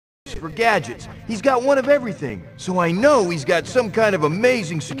tips for gadgets. He's got one of everything. So I know he's got some kind of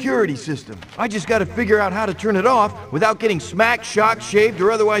amazing security system. I just gotta figure out how to turn it off without getting smacked, shocked, shaved,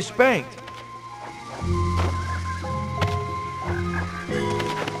 or otherwise spanked.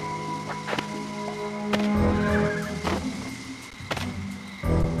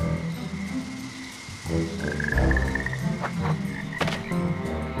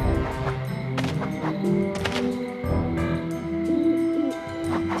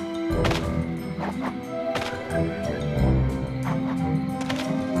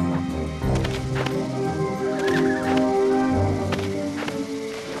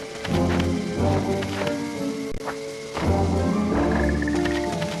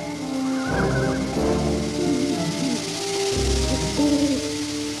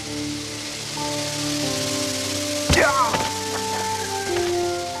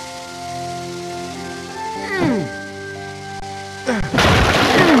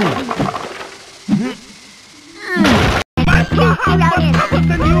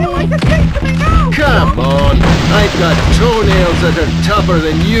 Come on, I've got toenails that are tougher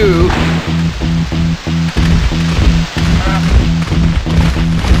than you.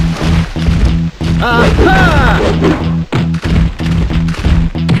 Aha!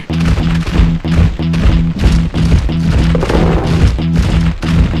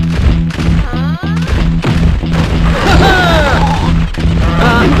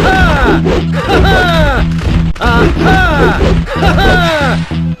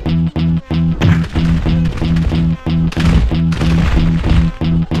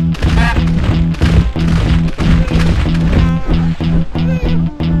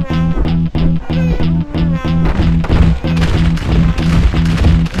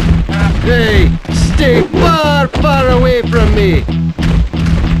 Hey, stay far, far away from me!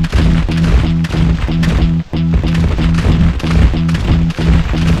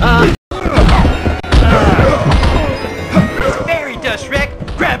 It's fairy dust,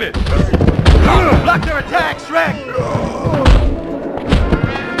 Shrek! Grab it! Block their attack, Shrek!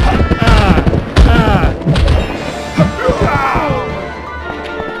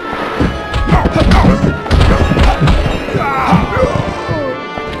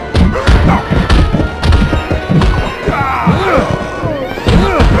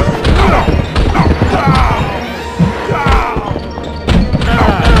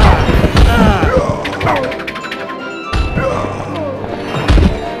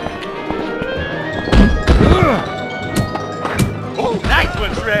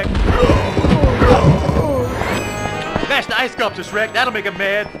 Smash the ice sculpture, Shrek. That'll make them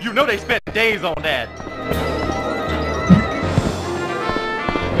mad. You know they spent days on that.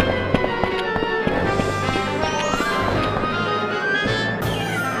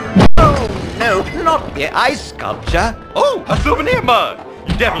 Oh, no, not the ice sculpture. Oh, a souvenir mug.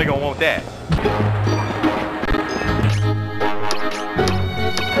 You definitely gonna want that.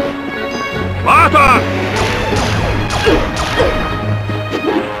 Martha!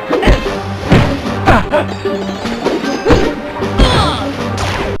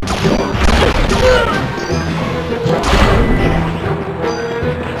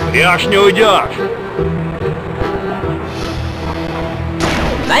 Ешь, не уйдешь!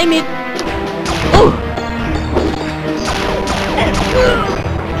 Дай мне...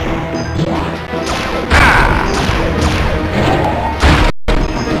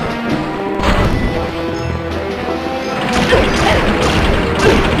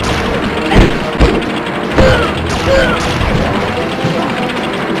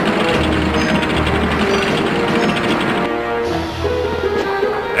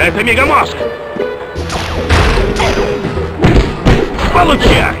 Это мегамозг!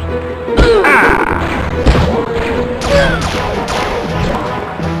 Получай!